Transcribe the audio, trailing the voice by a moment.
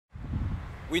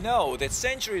We know that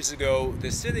centuries ago the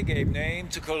city gave name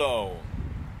to Cologne.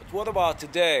 But what about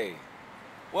today?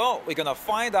 Well, we're gonna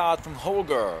find out from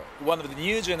Holger, one of the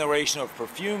new generation of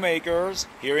perfume makers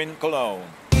here in Cologne.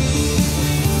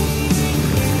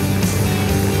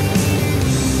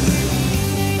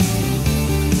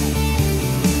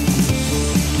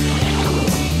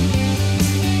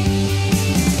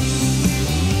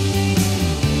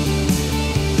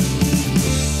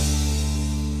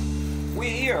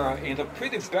 In the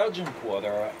pretty Belgian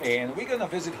Quarter, and we're gonna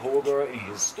visit Holger in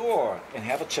his store and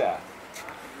have a chat.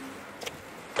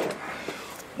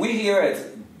 We're here at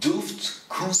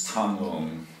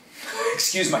Duftkunsthandlung.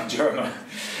 Excuse my German.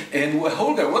 And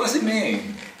Holger, what does it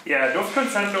mean? Yeah,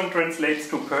 Duftkunsthandlung translates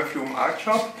to perfume art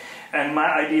shop, and my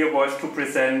idea was to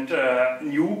present a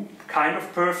new kind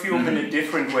of perfume in a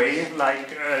different way,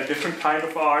 like a different kind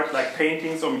of art, like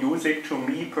paintings or music. To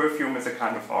me, perfume is a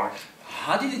kind of art.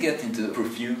 How did you get into the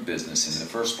perfume business in the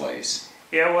first place?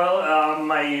 Yeah, well,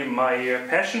 my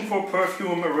passion for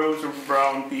perfume arose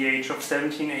around the age of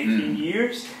 17, 18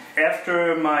 years.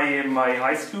 After my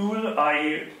high school,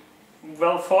 I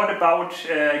thought about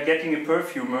getting a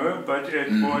perfumer, but it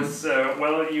was,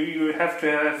 you have to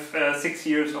have 6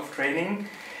 years of training.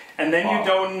 And then you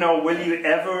don't know, will you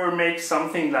ever make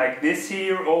something like this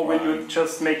here, or will you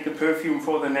just make the perfume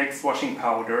for the next washing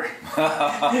powder?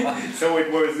 So it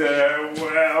was,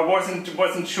 I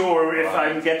wasn't sure if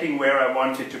I'm getting where I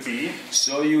wanted to be.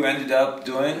 So you ended up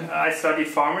doing? I studied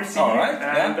pharmacy,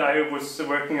 and I was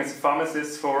working as a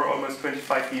pharmacist for almost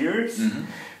 25 years.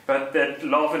 But that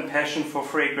love and passion for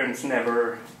fragrance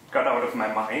never got out of my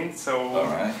mind. So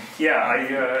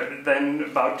then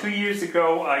about 2 years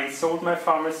ago I sold my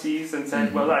pharmacies and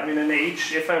said, well, I'm in an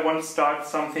age, if I want to start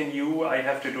something new, I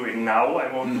have to do it now. I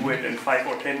won't do it in 5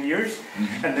 or 10 years.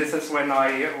 And this is when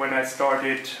I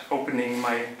started opening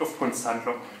my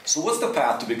Duftkunsthandlung. So what's the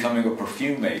path to becoming a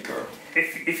perfume maker?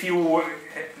 If you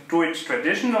do it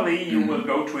traditionally, you will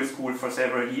go to a school for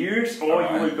several years, or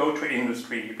you will go to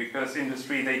industry, because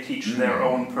industry, they teach their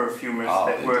own perfumers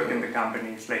that work in the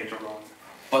companies later on.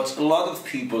 But a lot of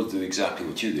people do exactly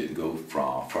what you did, go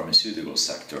from pharmaceutical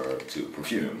sector to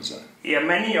perfumes. Yeah,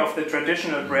 many of the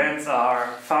traditional brands are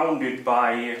founded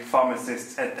by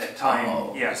pharmacists at that time.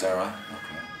 Oh, yeah. Is that right?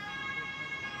 Okay.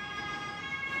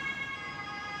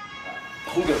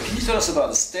 Holger, can you tell us about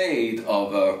the state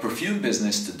of perfume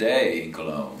business today in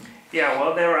Cologne? Yeah,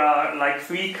 well, there are like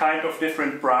 3 kind of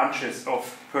different branches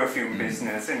of perfume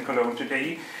business in Cologne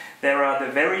today. There are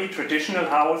the very traditional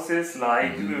houses,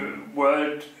 like the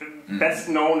world best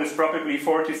known is probably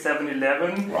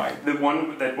 4711. The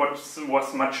one that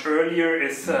was much earlier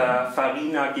is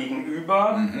Farina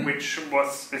gegenüber, which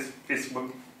is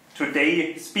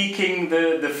today speaking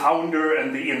the founder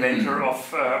and the inventor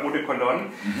of Eau de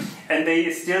Cologne. And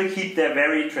they still keep their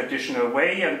very traditional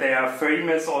way, and they are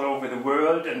famous all over the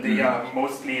world, and they are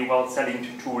mostly selling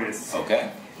to tourists.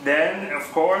 Then, of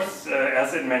course,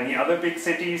 as in many other big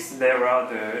cities, there are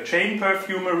the chain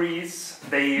perfumeries.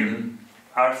 They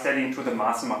are selling to the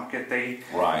mass market. They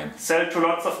sell to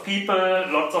lots of people,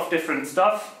 lots of different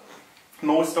stuff.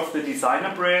 Most of the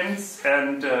designer brands,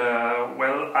 and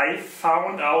I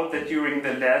found out that during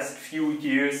the last few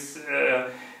years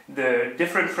the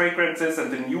different fragrances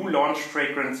and the new launched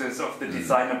fragrances of the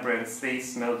designer brands, they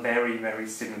smell very, very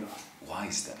similar. Why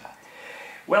is that?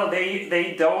 Well,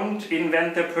 they don't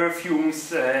invent the perfumes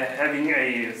having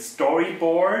a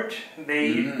storyboard.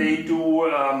 They do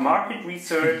market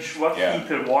research, what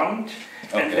people want,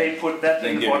 and they put that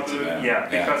in the bottle,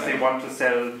 because they want to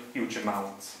sell huge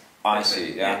amounts. I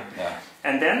see,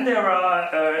 And then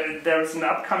there's an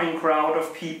upcoming crowd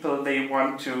of people. They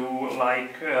want to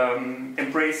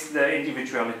embrace their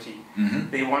individuality.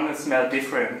 They want to smell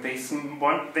different. They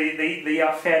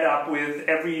are fed up with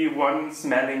everyone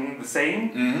smelling the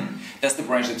same. That's the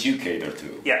branch that you cater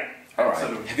to. Yeah,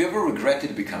 absolutely. Have you ever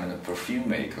regretted becoming a perfume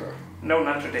maker? No,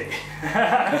 not today.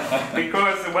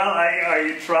 Because,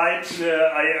 I tried,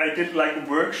 I did like a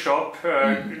workshop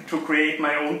to create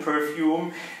my own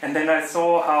perfume, and then I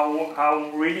saw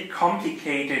how really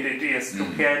complicated it is to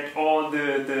get all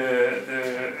the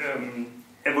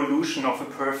evolution of a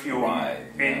perfume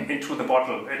into the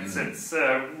bottle. It's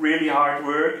really hard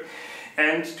work.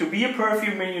 And to be a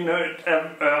perfumer, you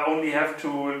only have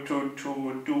to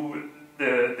do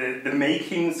the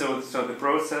making, so the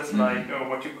process,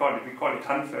 what you call it, we call it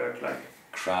Handwerk, like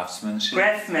craftsmanship.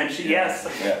 Craftsmanship, yes.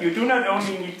 You do not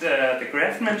only need the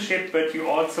craftsmanship, but you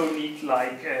also need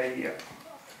like a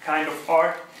kind of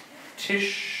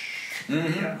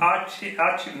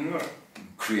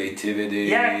creativity.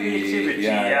 Yeah, creativity.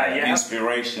 Yeah.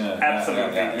 Inspiration.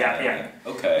 Absolutely. Yeah.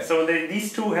 Okay. So these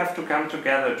two have to come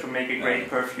together to make a great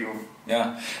perfume.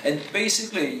 Yeah, and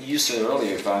basically, you said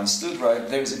earlier, if I understood right,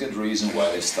 there's a good reason why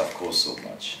this stuff costs so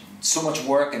much. So much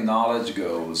work and knowledge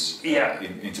goes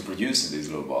into producing these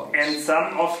little bottles. And some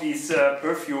of these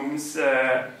perfumes,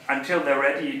 until they're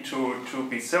ready to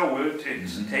be sold, it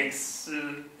takes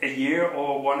a year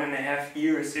or 1.5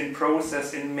 years in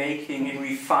process, in making, in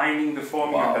refining the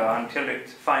formula until it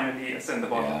finally is in the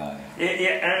bottle.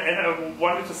 And I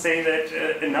wanted to say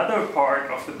that another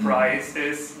part of the price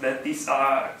is that these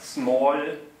are small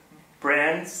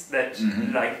brands that,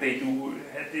 like they do,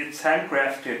 it's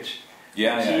handcrafted.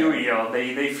 Material.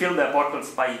 They fill their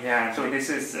bottles by hand. So this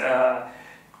is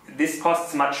this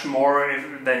costs much more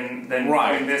than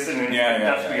doing this in an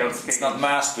industrial scale. It's not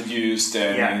mass produced.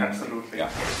 And, absolutely.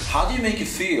 How do you make it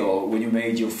feel when you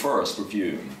made your first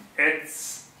perfume?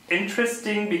 It's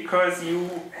interesting because you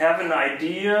have an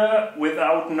idea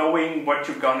without knowing what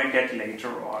you're gonna get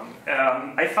later on.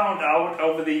 I found out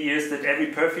over the years that every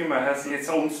perfumer has its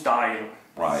own style.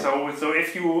 Right. So if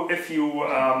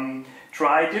you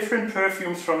try different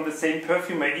perfumes from the same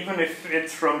perfumer, even if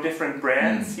it's from different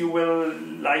brands, you will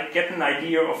get an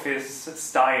idea of his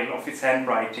style, of his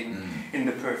handwriting in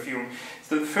the perfume.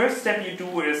 So the first step you do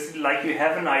is you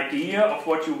have an idea of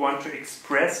what you want to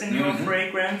express in your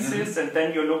fragrances, and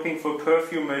then you're looking for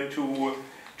perfumer to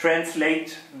translate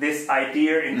this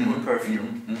idea into a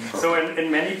perfume. So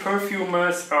and many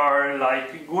perfumers are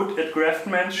good at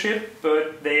craftsmanship,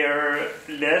 but they are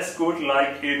less good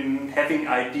in having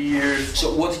ideas. So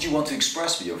what did you want to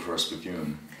express with your first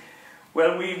perfume?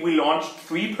 Well, we launched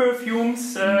 3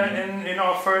 perfumes in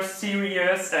our first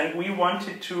series, and we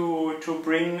wanted to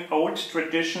bring old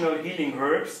traditional healing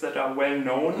herbs that are well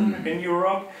known in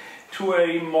Europe to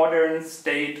a modern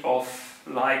state of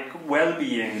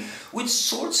well-being. Which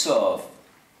sorts of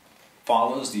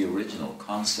follows the original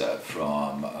concept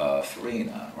from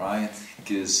Farina, right?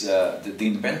 Because the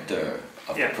inventor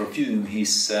of the perfume, he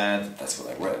said, that's what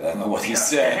I read, I don't know what he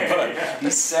said, but he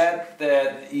said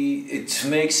that it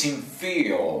makes him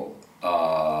feel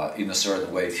in a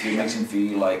certain way. It makes him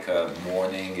feel like a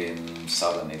morning in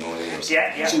southern Italy or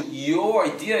something. So your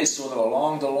idea is sort of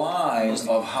along the lines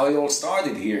of how it all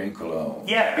started here in Cologne.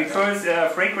 Yeah, because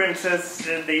fragrances,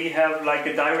 they have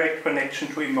a direct connection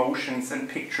to emotions and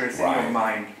pictures in your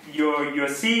mind.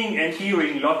 You're seeing and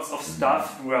hearing lots of stuff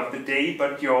throughout the day,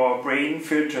 but your brain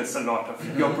filters a lot of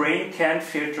it. Your brain can't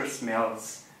filter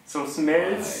smells. So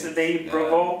smells, they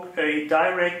provoke a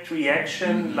direct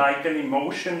reaction, like an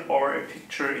emotion or a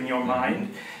picture in your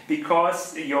mind,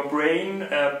 because your brain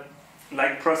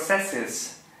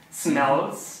processes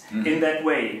smells in that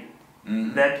way,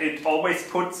 that it always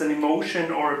puts an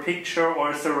emotion or a picture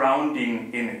or a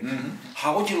surrounding in it.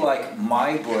 How would you like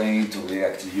my brain to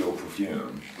react to your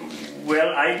perfume?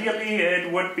 Well, ideally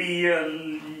it would be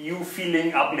you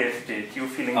feeling uplifted, you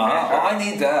feeling better. I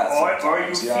need that. Or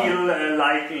you feel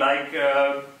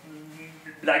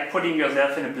like putting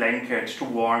yourself in a blanket to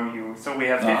warm you. So we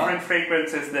have different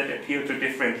fragrances that appeal to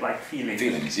different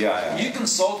feelings. You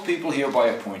consult people here by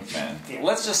appointment.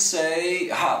 Let's just say,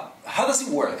 how does it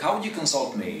work? How would you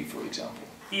consult me, for example?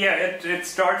 Yeah, it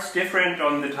starts different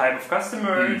on the type of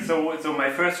customer. So my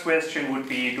first question would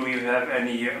be, do you have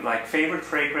any favorite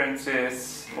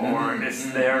fragrances? Or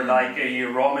is there a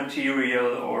raw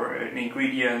material or an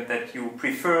ingredient that you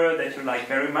prefer, that you like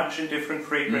very much in different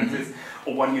fragrances,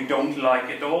 or one you don't like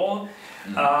at all?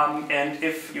 And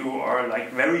if you are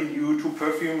very new to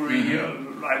perfumery,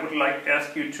 I would like to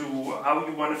ask you how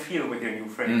you want to feel with your new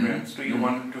fragrance. Do you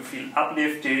want to feel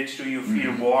uplifted? Do you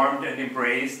feel warmed and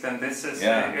embraced? And this is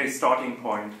a starting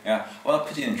point. Yeah. Well, I'll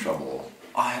put you in trouble.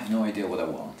 I have no idea what I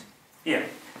want. Yeah.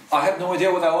 I have no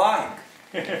idea what I like.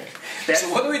 So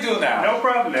what do we do now? No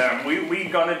problem. We're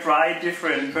gonna try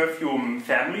different perfume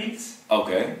families.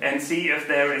 Okay. And see if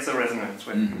there is a resonance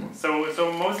with you.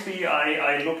 So mostly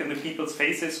I look in the people's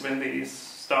faces when they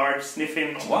start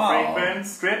sniffing on the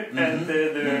fragrance strip, and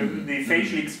the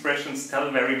facial expressions tell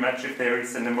very much if there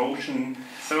is an emotion.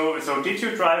 So did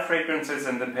you try fragrances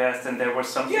in the past and there was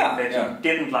something that you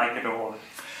didn't like at all?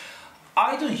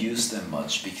 I don't use them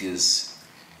much because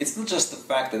it's not just the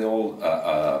fact that they all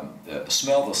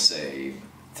smell the same.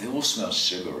 They all smell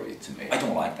sugary to me. I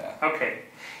don't like that. Okay.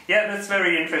 Yeah, that's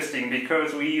very interesting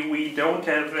because we don't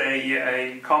have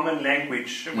a common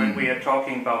language when we are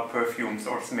talking about perfumes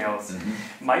or smells.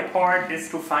 My part is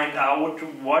to find out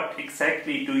what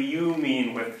exactly do you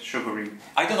mean with sugary.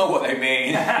 I don't know what I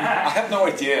mean. I have no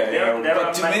idea.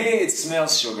 But to me it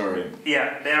smells sugary.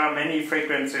 Yeah, there are many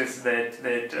fragrances that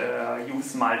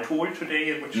use maltol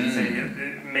today, which is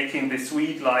making the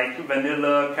sweet like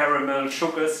vanilla, caramel,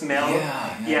 sugar smell.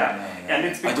 And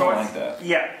it's because I don't like that.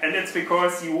 and it's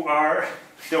because you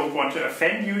don't want to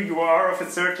offend you. You are of a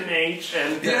certain age,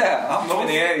 and I'm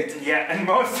 28. And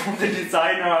most of the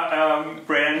designer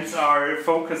brands are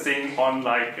focusing on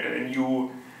like a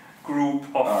new group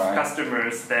of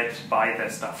customers that buy their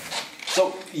stuff.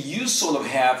 So you sort of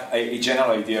have a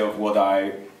general idea of what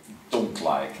I don't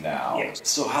like now.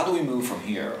 So how do we move from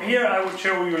here? Here I would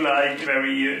show you like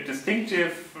very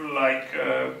distinctive like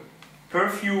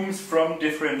perfumes from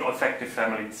different olfactive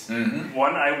families.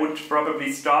 One I would probably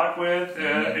start with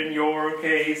in your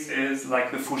case is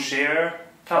like the Fougère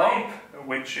type,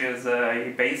 which is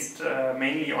based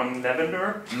mainly on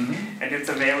lavender, and it's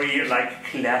a very like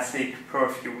classic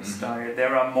perfume style.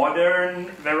 There are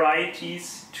modern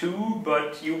varieties too,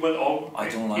 but you will all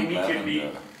immediately.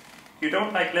 Lavender. You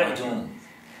don't like lavender? I don't.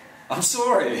 I'm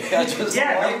sorry. I just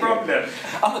no problem.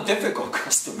 I'm a difficult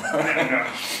customer. No.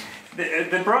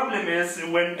 The problem is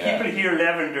when people hear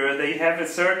lavender, they have a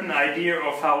certain idea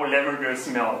of how lavender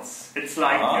smells. It's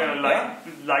like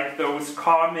like those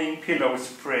calming pillow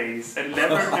sprays. And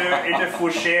lavender in a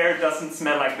Fougère doesn't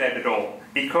smell like that at all,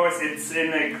 because it's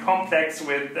in a complex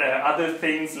with other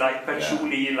things like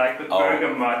patchouli, like with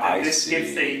bergamot, and this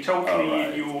gives a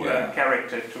totally new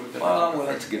character to the. Well, I'm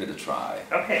willing to give it a try.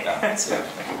 Okay. That's it.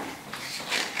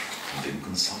 I've been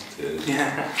consulted.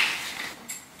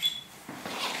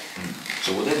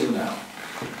 So what do I do now?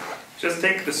 Just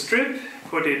take the strip,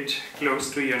 put it close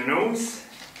to your nose,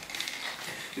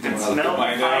 and smell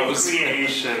my nose.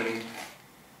 creation.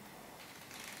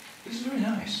 This is very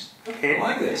nice. Okay. I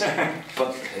like this.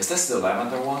 But is this the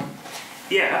lavender one?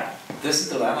 Yeah. This is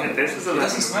the lavender. This is a lavender.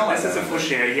 Doesn't smell like this is a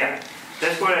Fougère, yeah.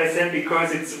 That's what I said,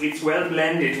 because it's well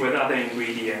blended with other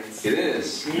ingredients. It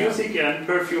is. Music and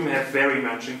perfume have very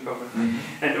much in common.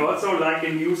 And also, like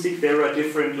in music, there are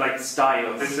different like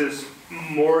styles. This is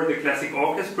more the classic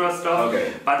orchestra stuff,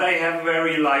 but I have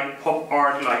very like pop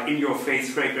art, like in-your-face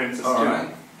fragrances too.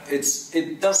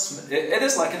 It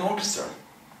is like an orchestra.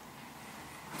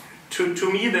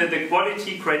 To me, the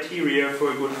quality criteria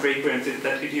for a good fragrance is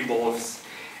that it evolves.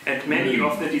 And many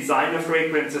of the designer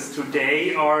fragrances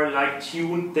today are like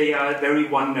tuned, they are very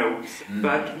one note.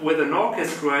 But with an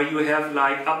orchestra you have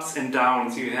like ups and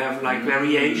downs, you have like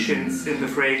variations in the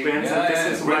fragrance, and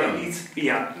this is why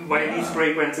these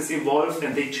fragrances evolve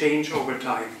and they change over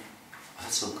time.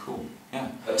 That's so cool.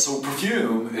 So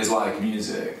perfume is like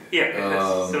music. It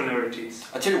has similarities.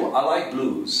 I tell you what, I like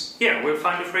blues. Yeah, we'll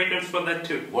find a fragrance for that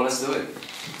too. Well, let's do it.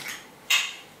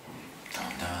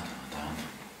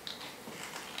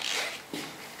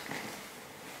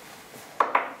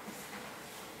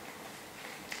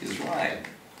 He's right.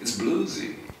 It's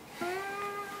bluesy.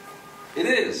 It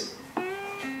is.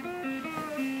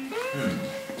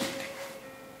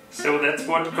 So that's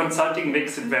what consulting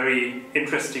makes it very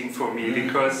interesting for me,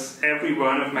 because every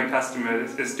one of my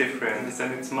customers is different,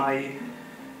 and it's my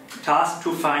task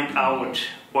to find out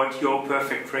what your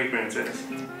perfect fragrance is.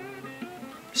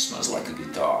 It smells like a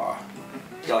guitar.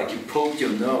 Like you poke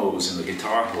your nose in the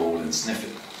guitar hole and sniff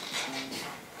it.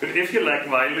 But if you like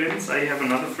violins, I have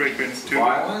another fragrance too.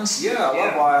 Violins? Yeah, I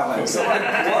love violins. I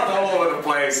like blood all over the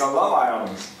place. I love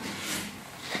violins.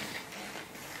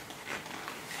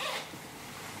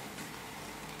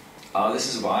 Oh, this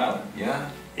is a violin, yeah?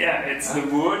 Yeah, it's the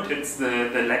wood, it's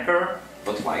the lacquer.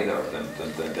 But lighter than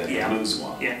the blues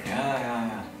one.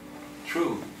 Yeah.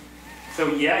 True.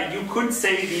 So yeah, you could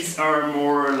say these are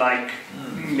more like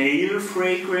male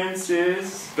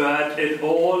fragrances, but a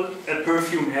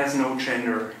perfume has no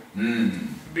gender.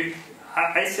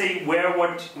 I say wear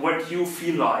what you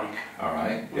feel like. All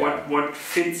right. What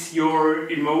fits your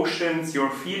emotions, your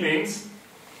feelings.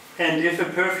 And if a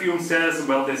perfume says,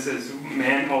 well, this is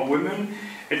man or woman,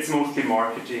 it's mostly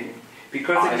marketing.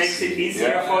 Because it makes it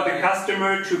easier for the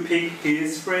customer to pick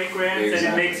his fragrance, and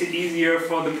it makes it easier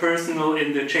for the personal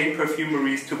in the chain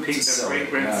perfumeries to pick the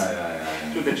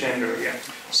fragrance to the gender.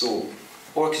 So,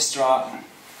 orchestra,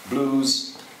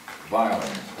 blues,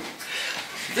 violin.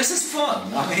 This is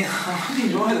fun. I mean, I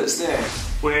enjoy this thing.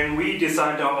 When we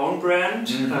designed our own brand,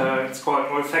 it's called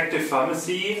Olfactive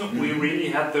Pharmacy, we really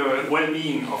had the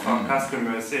well-being of our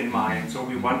customers in mind. So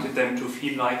we wanted them to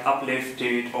feel like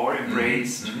uplifted or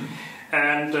embraced.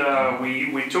 And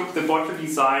we took the bottle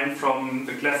design from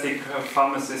the classic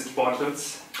pharmacist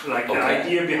bottles. Like the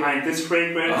idea behind this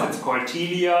fragrance, it's called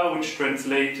Tilia, which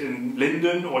translates in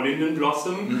linden or linden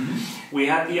blossom. We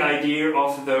had the idea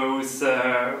of those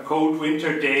cold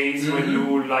winter days when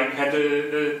you like had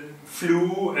a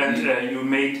flu and you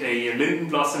made a linden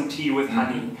blossom tea with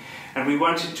honey. And we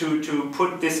wanted to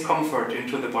put this comfort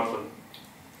into the bottle.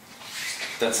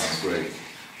 That sounds great.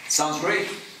 Sounds great.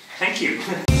 Thank you.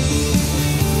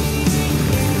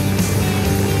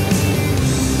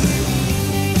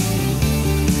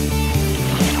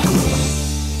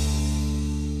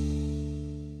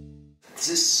 Does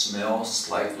this smell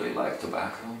slightly like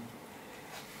tobacco?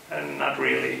 Not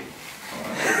really.